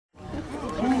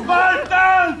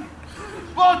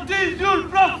is your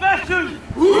profession?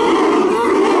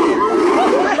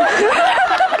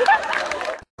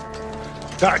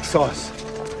 Daxos!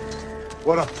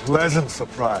 What a pleasant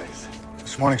surprise.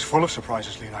 This morning's full of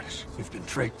surprises, Leonidas. We've been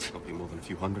tricked. There'll be more than a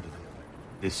few hundred of them.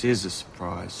 This is a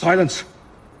surprise. Silence!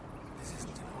 This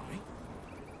isn't an army.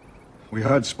 We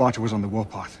heard Sparta was on the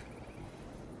warpath.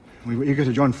 We were eager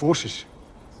to join forces.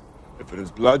 If it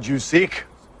is blood you seek,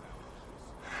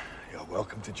 you're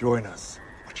welcome to join us.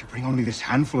 But you bring only this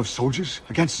handful of soldiers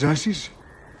against Xerxes?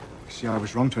 You see, I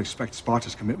was wrong to expect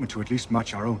Sparta's commitment to at least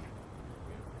match our own.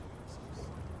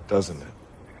 Doesn't it?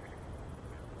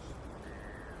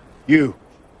 You,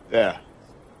 there.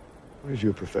 What is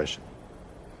your profession?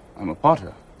 I'm a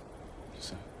potter,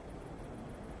 sir.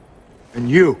 And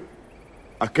you,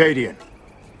 Arcadian.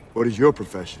 What is your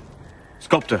profession?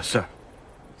 Sculptor, sir.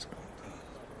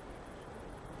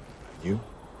 You?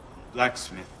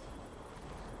 Blacksmith.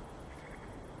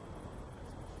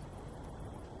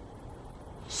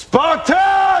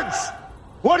 Spartans!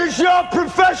 What is your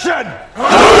profession?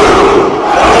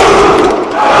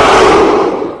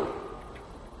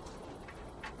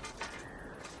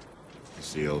 You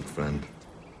see, old friend,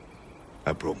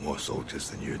 I brought more soldiers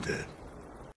than you did.